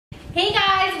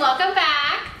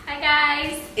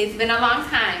it's been a long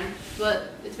time, but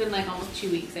it's been like almost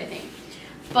 2 weeks, I think.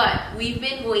 But we've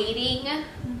been waiting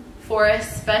for a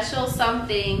special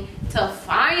something to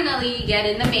finally get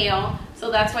in the mail.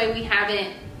 So that's why we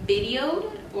haven't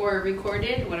videoed or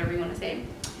recorded, whatever you want to say.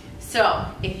 So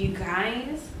if you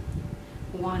guys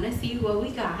want to see what we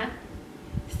got,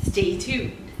 stay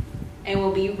tuned. And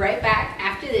we'll be right back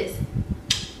after this.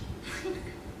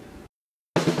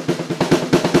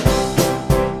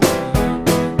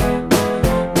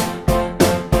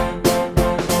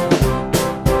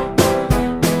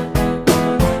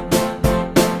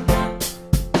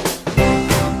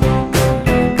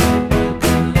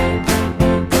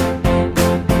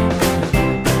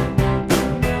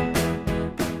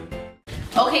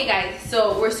 Okay guys,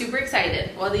 so we're super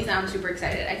excited. Well, at least I'm super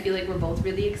excited. I feel like we're both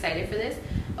really excited for this.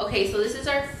 Okay, so this is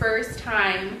our first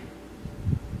time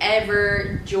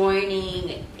ever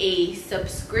joining a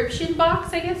subscription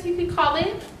box, I guess you could call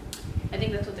it. I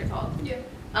think that's what they're called.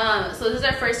 Yeah. So this is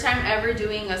our first time ever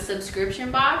doing a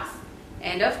subscription box.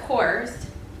 And of course,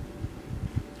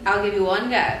 I'll give you one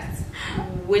guess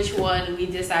which one we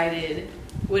decided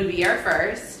would be our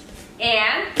first.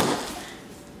 And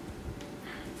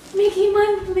Mickey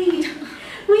Monthly.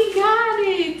 We got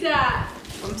it.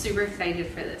 I'm super excited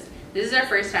for this. This is our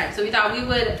first time. So we thought we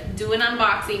would do an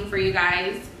unboxing for you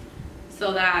guys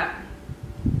so that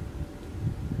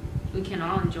we can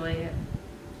all enjoy it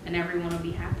and everyone will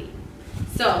be happy.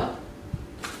 So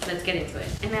let's get into it.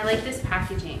 And I like this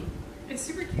packaging. It's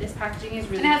super cute. This packaging is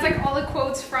really And it has cute. like all the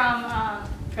quotes from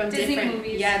Disney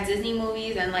movies. Yeah, Disney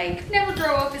movies and like Never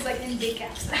Grow Up is like in big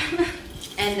caps.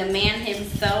 And the man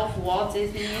himself, Walt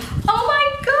Disney. Oh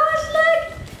my gosh,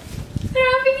 look! I don't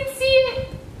know if you can see it.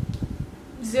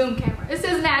 Zoom camera. It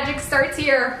says magic starts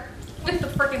here with the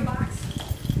freaking box.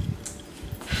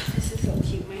 This is so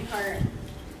cute, my heart.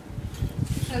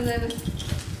 And then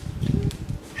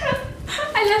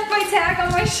I left my tag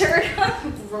on my shirt.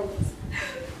 Gross.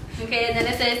 Okay, and then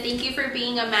it says, thank you for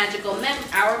being a magical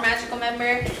our magical member.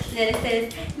 And then it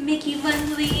says, Mickey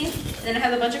Monthly. Then it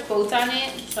has a bunch of quotes on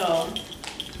it. So,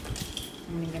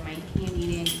 I'm gonna get my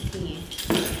handy dandy tea.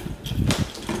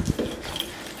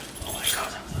 Oh my gosh,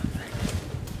 I'm so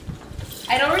excited.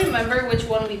 I don't remember which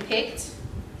one we picked,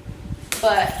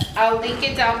 but I'll link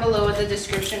it down below in the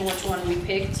description which one we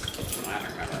picked. I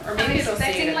don't remember. Or maybe it'll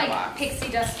say it in the box.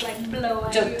 Pixie dust like blow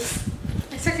at you.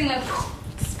 Expecting like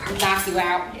knock you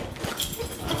out. Yeah.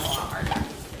 Oh,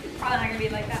 probably not gonna be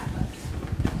like that, but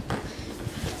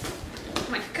oh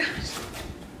my gosh.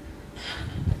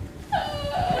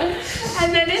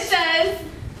 And then it says,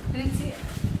 I didn't see it.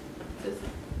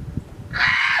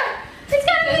 Ah! It's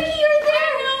got Mickey right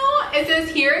there. It says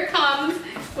here it comes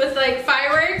with like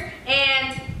fireworks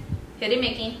and hidden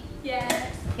Mickey.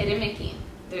 Yes. Hidden Mickey.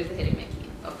 There's a hidden Mickey.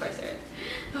 Of course there is.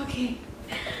 Okay.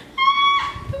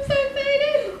 I'm so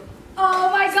excited. Oh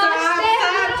my gosh, they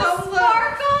have little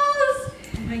sparkles.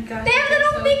 Oh my gosh. They have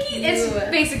little so Mickey. cute. It's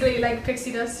basically like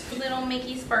pixie dust. Little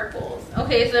Mickey sparkles.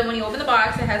 Okay, so then when you open the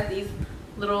box, it has these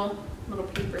little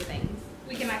paper things.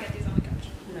 We cannot get these on the couch.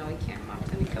 No, we can't. Mom's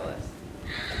gonna kill us.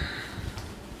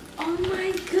 Oh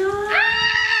my god.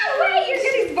 Ah! Wait, you're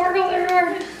getting sparkles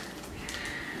everywhere.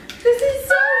 This is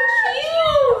so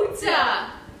cute.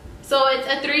 So it's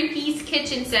a 3-piece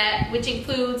kitchen set, which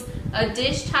includes a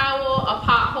dish towel, a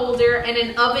pot holder, and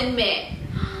an oven mitt.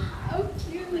 How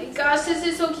cute. Oh my gosh, this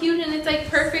is so cute, and it's like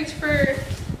perfect for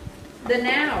the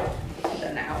now.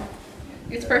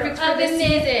 It's perfect for the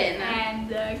season. And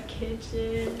the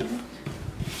kitchen.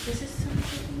 This is so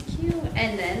freaking cute.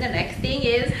 And then the next thing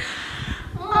is,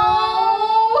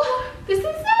 oh, this is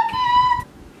so good.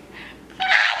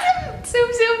 Zoom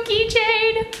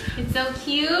keychain. It's so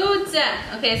cute.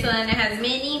 Okay, so then it has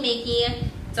Minnie, Mickey,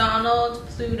 Donald,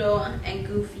 Pluto, and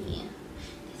Goofy.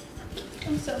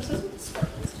 I'm so obsessed with the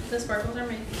sparkles. The sparkles are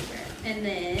my favorite. And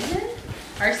then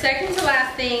our second to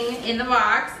last thing in the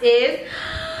box is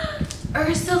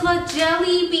Ursula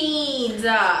Jelly Beans.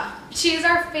 She's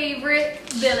our favorite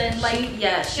villain. Like,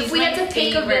 yeah, she's if we my had to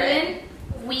pick a favorite. villain,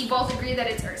 we both agree that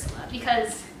it's Ursula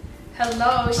because,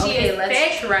 hello, she Okay, is let's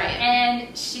thick try it.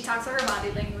 and she talks with her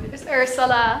body language.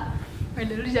 Ursula, our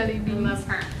little jelly I beans. love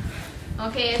her.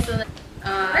 Okay, so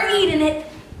We're eating it.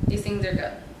 these things are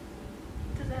good.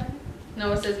 Does that?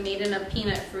 No, it says made in a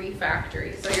peanut-free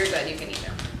factory, so you're good. You can eat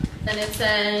them. Then it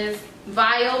says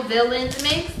Vile Villains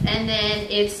Mix, and then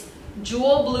it's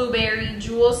Jewel Blueberry,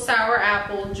 Jewel Sour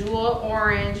Apple, Jewel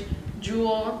Orange,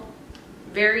 Jewel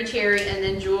Berry Cherry, and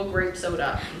then Jewel Grape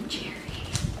Soda. Cherry.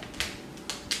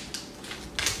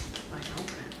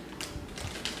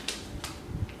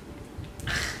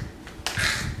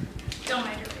 Don't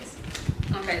mind your face.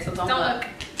 Okay, so don't Don't look.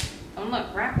 look. Oh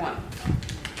look, wrap one.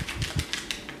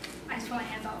 I just put my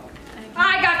hands all over.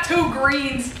 I got 2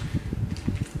 greens.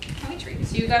 Can we treat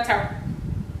So you got sour.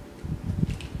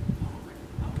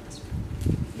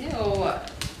 Ew.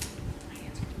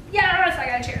 Yes, I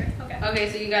got a cherry. Okay.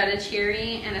 Okay, so you got a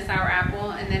cherry and a sour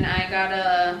apple, and then I got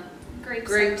a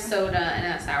grape soda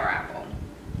and a sour apple.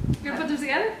 You gonna put them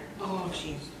together? Oh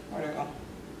jeez, where'd it go?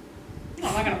 No,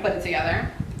 I'm not gonna put it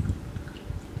together.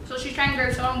 So she's trying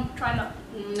grape soda. I'm trying to.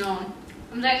 No,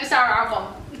 I'm taking a sour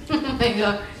apple. Oh my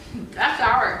god, that's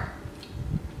sour.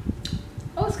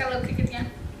 Oh, it's got a little kick at the end.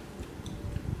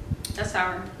 That's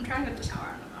sour. I'm trying to get the sour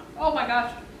out of my mouth. Oh my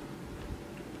gosh.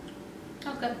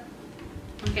 That's good.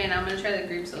 Okay, now I'm gonna try the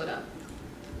grape soda.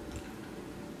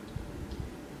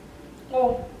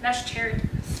 Oh, that's cherry.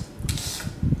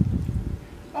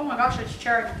 Oh my gosh, it's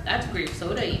cherry. That's grape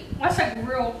soda. That's like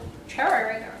real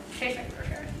cherry right there. Tastes like real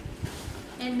cherry.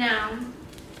 And now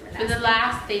for the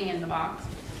last thing in the box.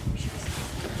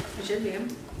 It should be.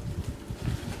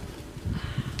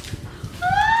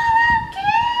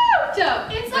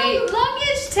 It's a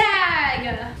luggage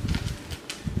tag.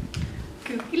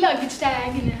 Goofy luggage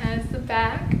tag, and it has the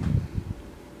back.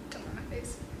 Don't worry my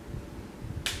face.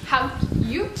 How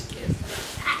cute is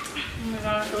that? Oh my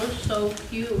gosh, it was so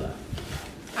cute.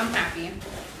 I'm happy.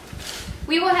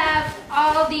 We will have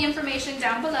all the information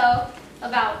down below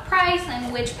about price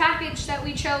and which package that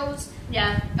we chose.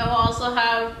 Yeah, and we'll also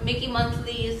have Mickey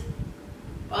Monthly's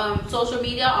social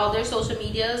media, all their social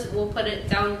medias. We'll put it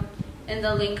down in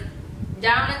the link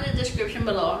down in the description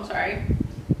below. I'm sorry.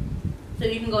 So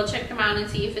you can go check them out and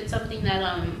see if it's something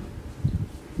that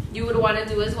you would want to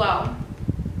do as well.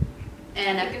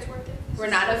 And I think it's worth it. we're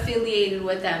not affiliated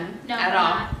with them at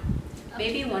all. Not.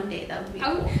 Maybe one day that would be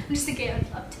I'm cool. just thinking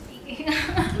it's up to me.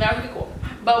 That would be cool.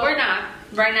 But we're not.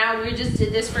 Right now, we just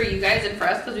did this for you guys and for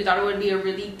us because we thought it would be a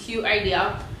really cute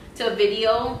idea to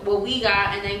video what we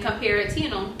got and then compare it to, you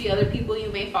know, the other people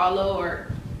you may follow or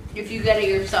if you get it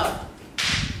yourself.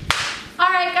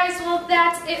 Alright guys, well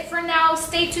that's it for now.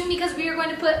 Stay tuned because we are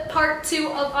going to put part 2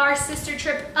 of our sister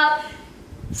trip up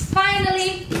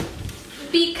finally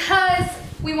because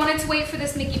we wanted to wait for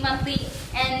this Mickey Monthly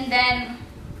and then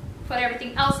put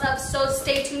everything else up. So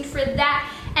stay tuned for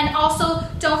that. And also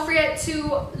don't forget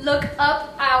to look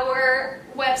up our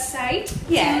website.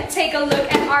 Yeah. To take a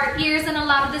look at our ears and a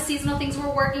lot of the seasonal things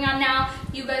we're working on now.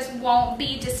 You guys won't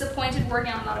be disappointed. We're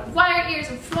working on a lot of wire ears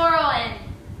and floral and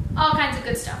all kinds of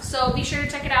good stuff. So be sure to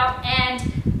check it out and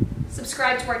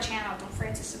subscribe to our channel. Don't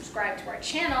forget to subscribe to our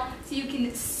channel so you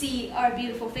can see our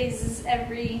beautiful faces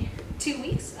every 2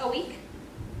 weeks, a week.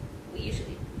 We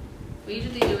usually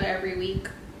do it every week.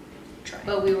 try.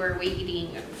 But we were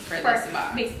waiting for this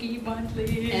box. Mickey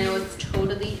Monthly. And it was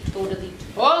totally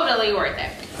worth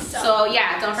it. So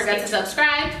yeah, don't forget to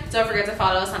subscribe. Don't forget to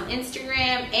follow us on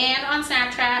Instagram and on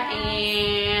Snapchat.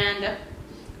 And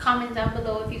comment down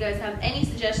below if you guys have any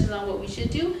suggestions on what we should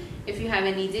do. If you have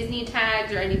any Disney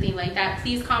tags or anything like that,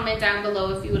 please comment down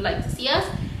below if you would like to see us.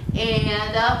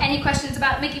 And any questions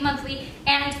about Mickey Monthly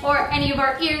and or any of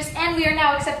our ears. And we are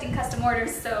now accepting custom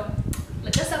orders, so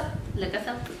look us up. Look us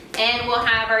up. And we'll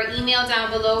have our email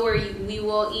down below where we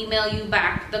will email you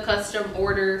back the custom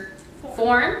order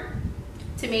form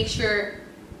to make sure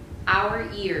our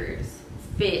ears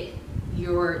fit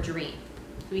your dream.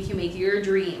 We can make your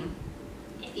dream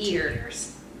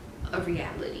ears a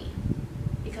reality.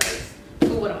 Because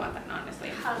who wouldn't want that, honestly?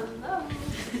 Hello.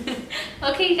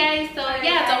 Okay, guys. So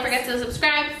yeah, don't forget to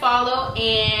subscribe, follow,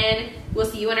 and we'll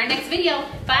see you in our next video.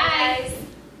 Bye.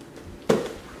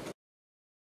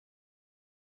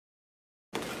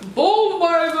 Boom,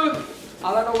 baby.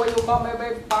 I don't know what you call me,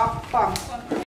 baby. Pop, pop.